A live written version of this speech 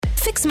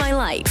Fix My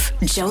Life.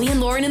 Joey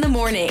and Lauren in the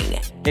morning.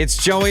 It's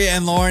Joey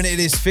and Lauren. It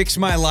is Fix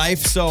My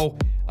Life. So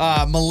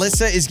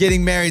Melissa is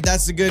getting married.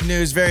 That's the good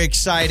news. Very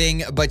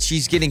exciting. But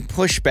she's getting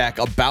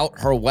pushback about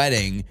her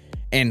wedding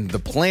and the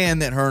plan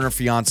that her and her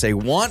fiance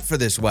want for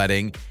this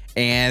wedding.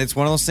 And it's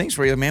one of those things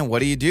where you're like, man,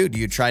 what do? Do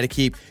you try to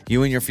keep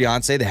you and your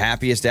fiance the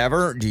happiest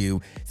ever? Do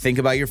you think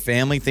about your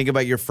family, think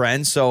about your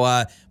friends?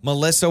 So,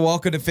 Melissa,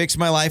 welcome to Fix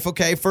My Life.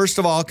 Okay, first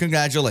of all,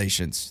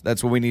 congratulations.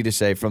 That's what we need to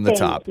say from the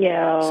top. Thank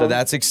you. So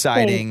that's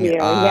exciting. Thank you.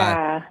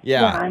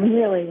 Yeah, I'm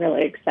really,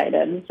 really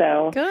excited.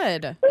 So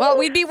good. Well,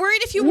 we'd be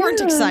worried if you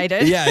weren't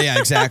excited. Yeah,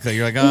 exactly.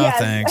 You're like, oh, Yes.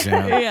 thanks.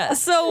 Yeah.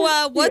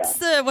 So, what's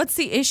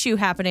the issue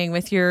happening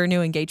with your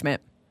new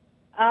engagement?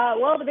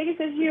 Well, the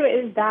biggest issue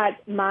is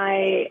that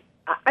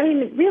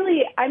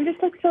really, I'm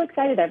just like so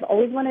excited. I've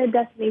always wanted a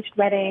destination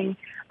wedding.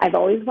 I've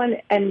always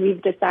wanted, and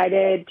we've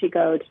decided to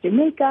go to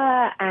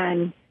Jamaica,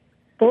 and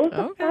both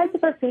sides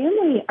of our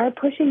family are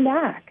pushing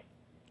back.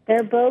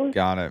 They're both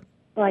Got it.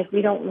 like,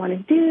 we don't want to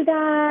do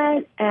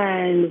that,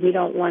 and we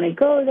don't want to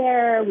go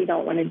there. We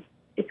don't want to,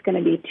 it's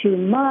going to be too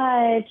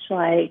much.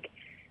 Like,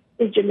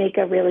 is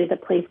Jamaica really the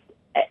place,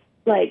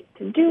 like,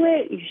 to do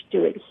it? You should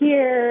do it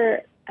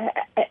here.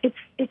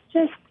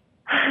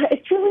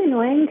 It's really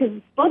annoying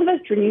because both of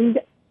us dreamed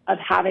of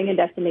having a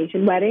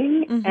destination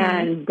wedding,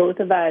 and both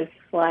of us,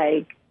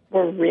 like,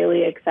 were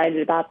really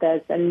excited about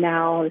this, and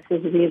now this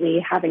is really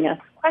having us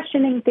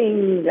questioning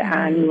things,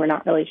 and we're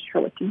not really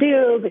sure what to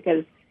do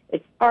because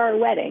it's our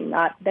wedding,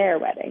 not their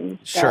wedding.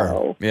 Sure.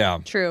 So, Yeah.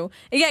 True.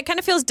 Yeah, it kind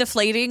of feels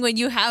deflating when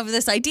you have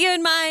this idea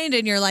in mind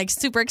and you're like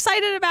super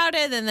excited about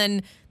it, and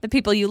then the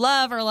people you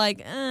love are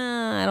like,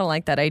 I don't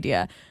like that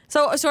idea.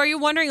 So are you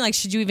wondering, like,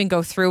 should you even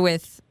go through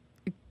with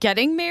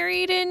getting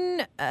married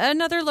in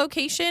another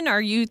location?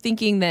 Are you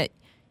thinking that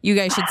you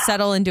guys should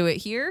settle and do it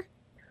here?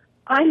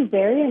 I'm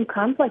very in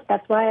conflict.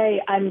 That's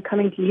why I'm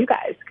coming to you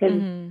guys, because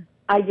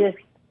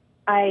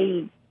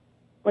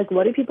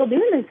what do people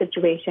do in this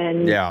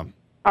situation? Yeah.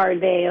 Are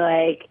they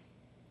like,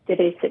 do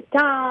they sit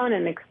down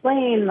and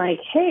explain, like,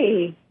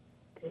 hey,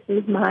 this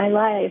is my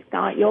life,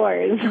 not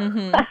yours?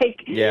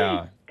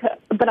 Yeah.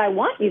 But I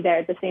want you there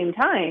at the same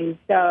time.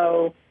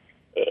 So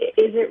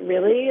is it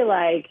really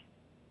like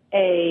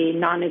a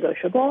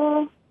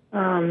non-negotiable?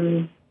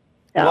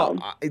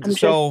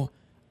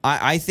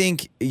 I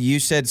think you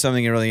said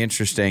something really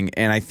interesting,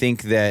 and I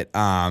think that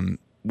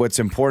what's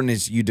important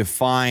is you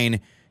define,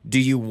 do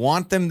you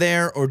want them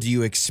there or do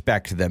you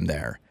expect them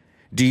there?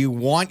 Do you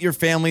want your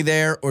family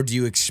there or do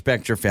you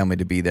expect your family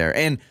to be there?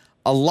 And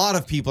a lot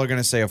of people are going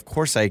to say, of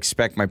course I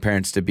expect my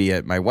parents to be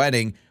at my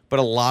wedding, but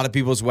a lot of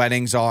people's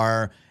weddings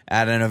are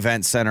at an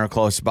event center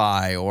close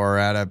by or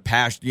at a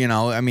past,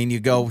 you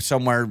go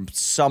somewhere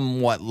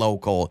somewhat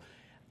local.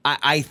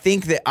 I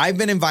think that I've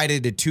been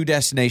invited to 2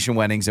 destination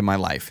weddings in my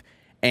life,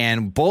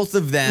 and both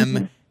of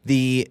them,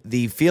 the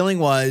feeling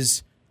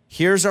was,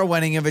 here's our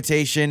wedding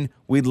invitation.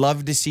 We'd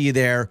love to see you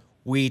there.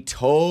 We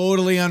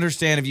totally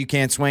understand if you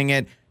can't swing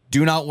it.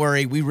 Do not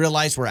worry. We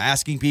realize we're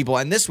asking people,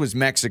 and this was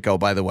Mexico,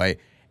 by the way,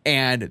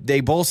 and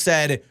they both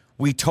said,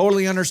 we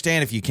totally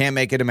understand if you can't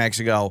make it to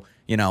Mexico,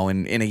 in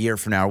a year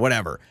from now or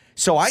whatever.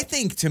 So I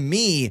think, to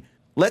me,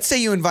 let's say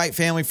you invite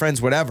family,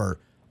 friends, whatever.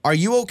 Are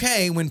you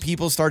okay when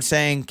people start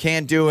saying,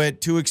 can't do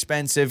it, too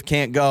expensive,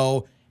 can't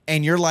go,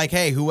 and you're like,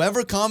 hey,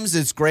 whoever comes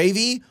is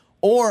gravy?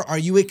 Or are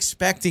you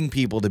expecting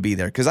people to be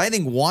there? Because I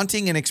think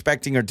wanting and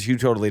expecting are 2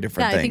 totally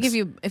different things. I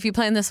think if you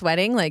plan this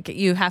wedding, like,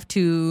 you have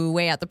to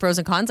weigh out the pros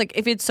and cons. Like,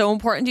 if it's so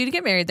important to you to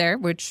get married there,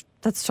 which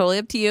that's totally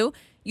up to you,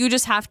 you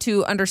just have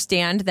to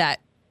understand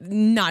that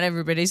not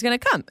everybody's going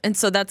to come. And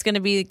so that's going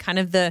to be kind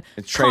of the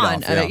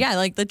con of it. Yeah,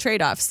 like the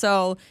trade-off.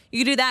 So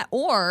you can do that.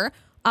 Or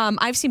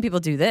I've seen people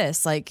do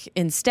this. Like,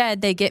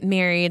 instead, they get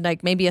married,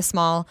 like maybe a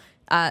small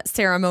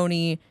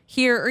ceremony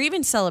here or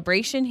even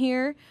celebration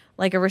here,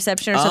 like a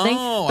reception or something.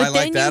 Oh, but I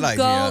like that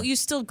idea. You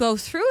still go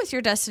through with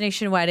your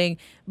destination wedding,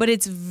 but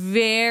it's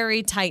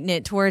very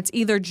tight-knit to where it's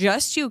either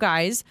just you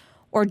guys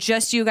or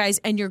just you guys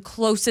and your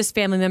closest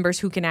family members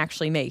who can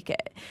actually make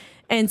it.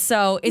 And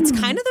so it's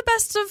kind of the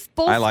best of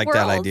both worlds. I like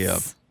that idea.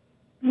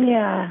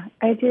 Yeah,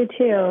 I do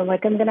too.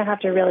 Like, I'm going to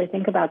have to really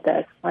think about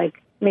this. Like,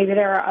 maybe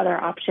there are other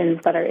options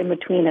that are in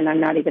between and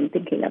I'm not even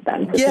thinking of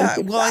them. Yeah,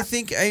 well, I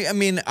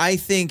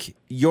think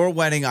your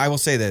wedding, I will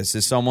say this,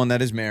 as someone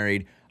that is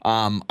married,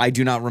 I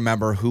do not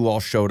remember who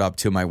all showed up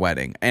to my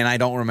wedding, and I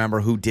don't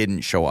remember who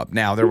didn't show up.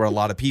 Now, there were a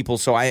lot of people,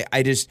 so I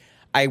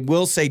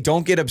will say,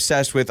 don't get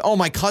obsessed with,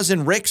 my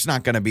cousin Rick's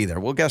not going to be there.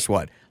 Well, guess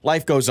what?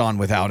 Life goes on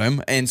without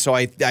him. And so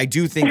I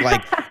do think,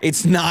 like,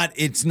 it's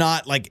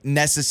not like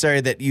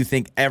necessary that you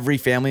think every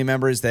family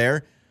member is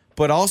there.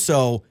 But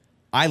also,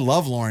 I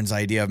love Lauren's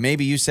idea of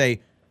maybe you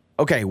say,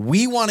 okay,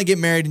 we want to get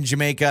married in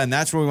Jamaica, and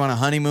that's where we want a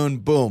honeymoon.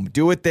 Boom.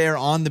 Do it there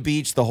on the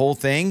beach, the whole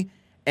thing.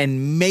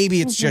 And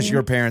maybe it's just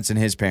your parents and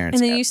his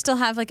parents. And then you still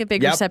have like a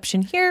big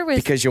reception here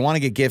because you want to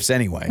get gifts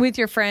anyway. With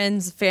your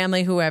friends,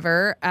 family,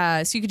 whoever.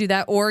 So you could do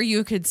that. Or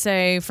you could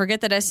say, forget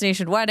the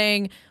destination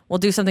wedding. We'll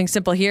do something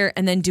simple here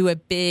and then do a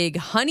big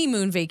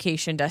honeymoon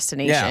vacation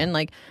destination. Yeah.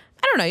 Like,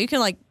 I don't know, you can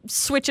like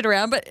switch it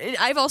around. But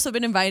I've also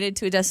been invited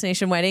to a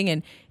destination wedding,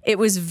 and it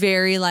was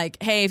very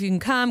like, hey, if you can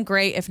come,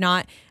 great. If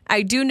not,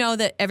 I do know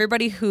that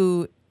everybody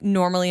who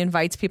normally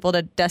invites people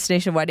to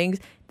destination weddings,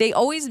 they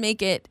always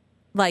make it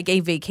like a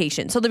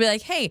vacation. So they'll be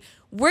like, hey,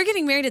 we're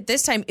getting married at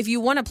this time. If you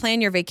want to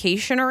plan your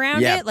vacation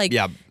around it, like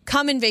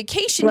come and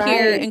vacation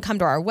here and come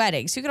to our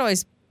wedding. So you could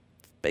always,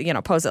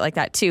 pose it like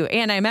that too.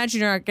 And I imagine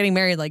you're not getting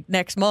married like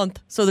next month,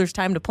 so there's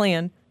time to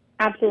plan.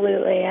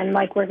 Absolutely. And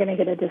like we're going to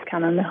get a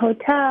discount on the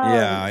hotel,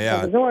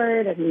 the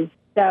resort. And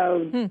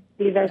so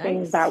these are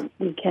things that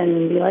we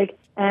can be like,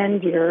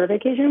 and your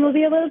vacation will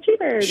be a little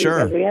cheaper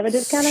because we have a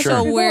discount.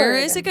 So where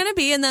is it going to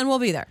be? And then we'll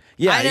be there.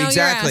 Yeah, I know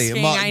exactly. You're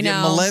asking, I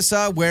know.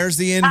 Melissa, where's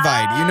the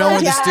invite? You know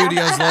where the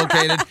studio is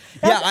located.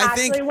 That's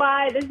actually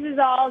why this is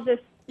all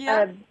just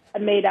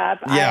made up.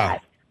 Yeah.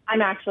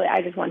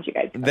 I just want you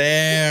guys to know.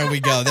 There we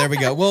go.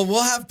 Well,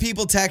 we'll have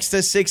people text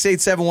us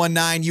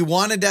 68719. You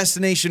want a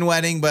destination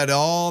wedding, but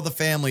all the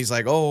family's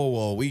like, oh,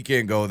 well, we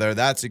can't go there.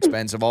 That's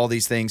expensive. All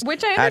these things.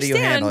 Which I understand, How do you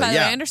handle it? by the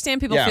way. I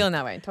understand people feeling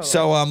that way. Totally.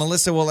 So,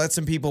 Melissa, we'll let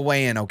some people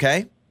weigh in,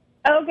 okay?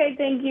 Okay,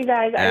 thank you,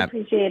 guys. I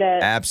appreciate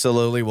it.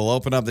 Absolutely. We'll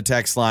open up the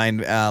text line.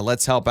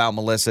 Let's help out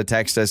Melissa.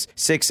 Text us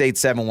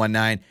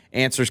 68719.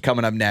 Answers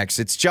coming up next.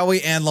 It's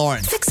Joey and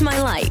Lauren. Fix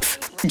My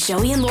Life.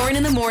 Joey and Lauren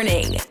in the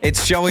morning.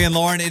 It's Joey and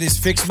Lauren. It is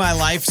Fix My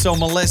Life. So,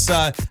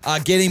 Melissa,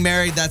 getting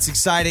married, that's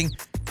exciting.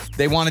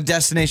 They want a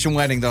destination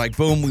wedding. They're like,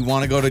 boom, we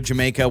want to go to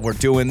Jamaica. We're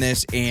doing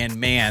this. And,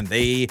 man,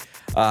 they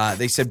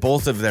said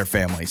both of their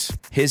families,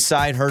 his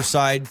side, her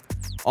side,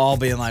 all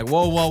being like,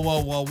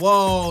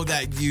 whoa,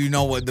 that you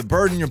know what the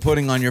burden you're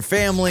putting on your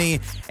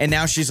family. And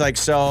now she's like,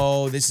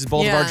 so this is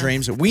both of our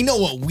dreams. We know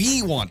what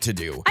we want to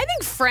do. I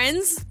think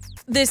friends,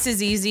 this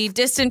is easy.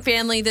 Distant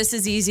family, this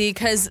is easy.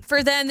 Because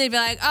for them, they'd be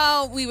like,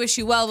 oh, we wish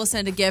you well. We'll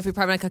send a gift. We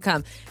probably not going to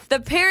come. The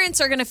parents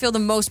are going to feel the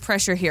most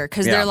pressure here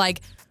because they're like,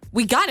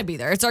 we got to be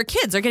there. It's our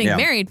kids. They're getting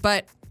married,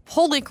 but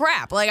holy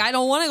crap. Like, I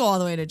don't want to go all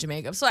the way to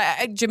Jamaica. So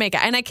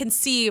Jamaica. And I can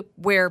see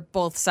where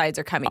both sides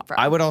are coming from.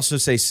 I would also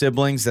say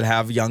siblings that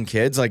have young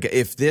kids. Like,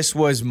 if this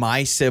was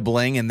my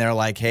sibling and they're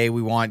like, hey,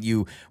 we want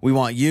you,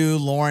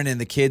 Lauren, and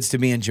the kids to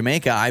be in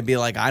Jamaica, I'd be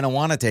like, I don't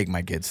want to take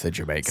my kids to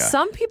Jamaica.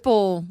 Some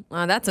people,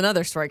 that's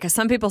another story, because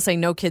some people say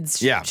no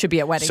kids should be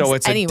at weddings. So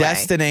it's anyway. a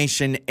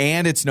destination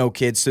and it's no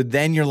kids. So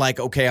then you're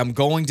like, okay, I'm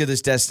going to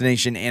this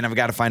destination and I've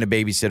got to find a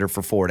babysitter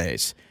for 4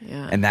 days.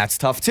 Yeah. And that's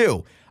tough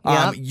too.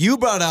 You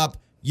brought up,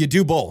 you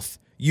do both.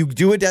 You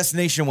do a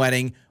destination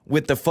wedding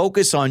with the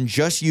focus on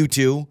just you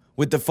two,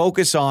 with the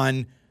focus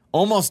on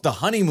almost the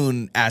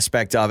honeymoon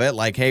aspect of it.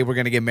 Like, hey, we're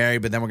going to get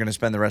married, but then we're going to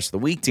spend the rest of the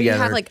week together.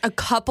 You have like a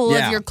couple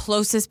of your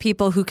closest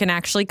people who can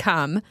actually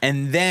come.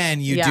 And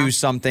then you do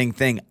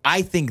something.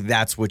 I think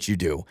that's what you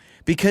do.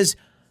 Because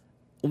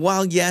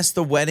while, yes,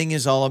 the wedding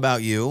is all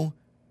about you,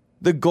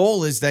 the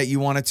goal is that you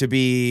want it to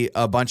be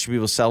a bunch of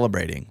people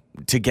celebrating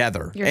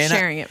together. You're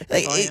sharing it with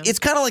people. It's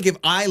kind of like if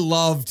I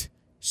loved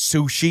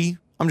sushi.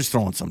 I'm just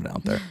throwing something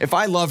out there. If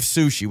I love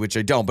sushi, which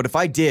I don't, but if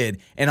I did,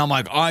 and I'm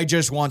like, I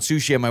just want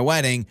sushi at my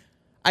wedding,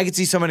 I could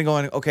see somebody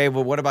going, okay,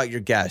 well, what about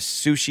your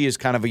guests? Sushi is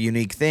kind of a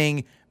unique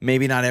thing.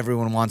 Maybe not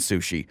everyone wants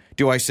sushi.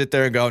 Do I sit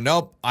there and go,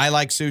 nope, I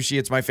like sushi.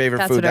 It's my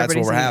favorite food. That's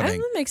what we're having.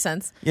 That makes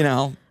sense. You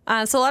know?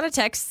 So a lot of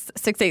texts,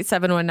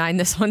 68719.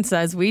 This one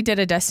says, we did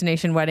a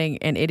destination wedding,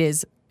 and it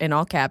is, in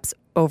all caps,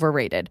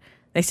 overrated.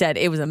 They said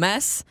it was a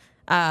mess.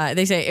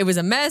 They say it was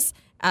a mess.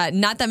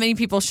 Not that many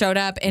people showed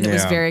up, and it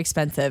was very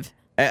expensive.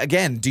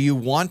 Again, do you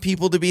want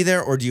people to be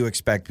there or do you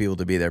expect people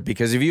to be there?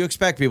 Because if you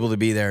expect people to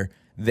be there,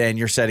 then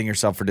you're setting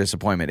yourself for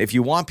disappointment. If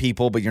you want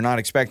people but you're not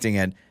expecting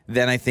it,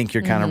 then I think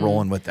you're kind of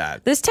rolling with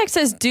that. This text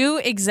says, do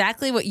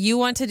exactly what you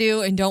want to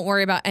do and don't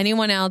worry about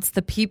anyone else.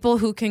 The people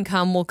who can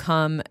come will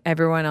come.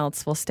 Everyone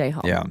else will stay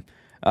home.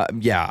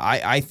 Yeah.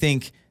 I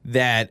think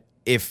that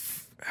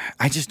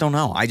I just don't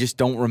know. I just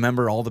don't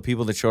remember all the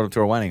people that showed up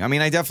to our wedding. I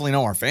mean, I definitely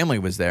know our family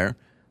was there.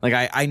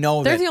 Like, I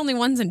know they're the only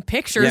ones in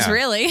pictures,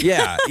 really.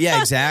 yeah,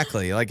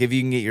 exactly. Like, if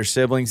you can get your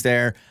siblings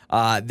there.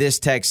 This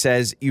text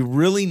says, you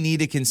really need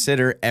to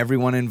consider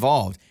everyone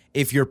involved.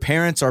 If your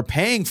parents are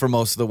paying for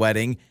most of the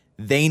wedding,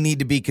 they need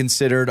to be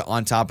considered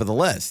on top of the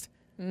list.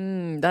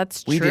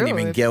 That's true. We didn't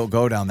even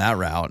go down that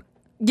route.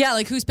 Yeah,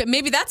 like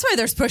maybe that's why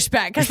there's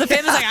pushback, because the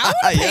family's like, I don't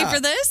want to pay for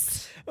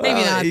this.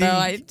 Maybe not,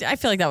 though. I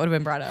feel like that would have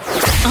been brought up.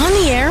 On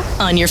the air,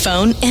 on your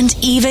phone, and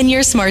even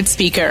your smart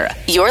speaker.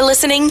 You're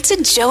listening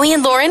to Joey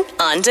and Lauren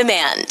On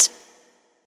Demand.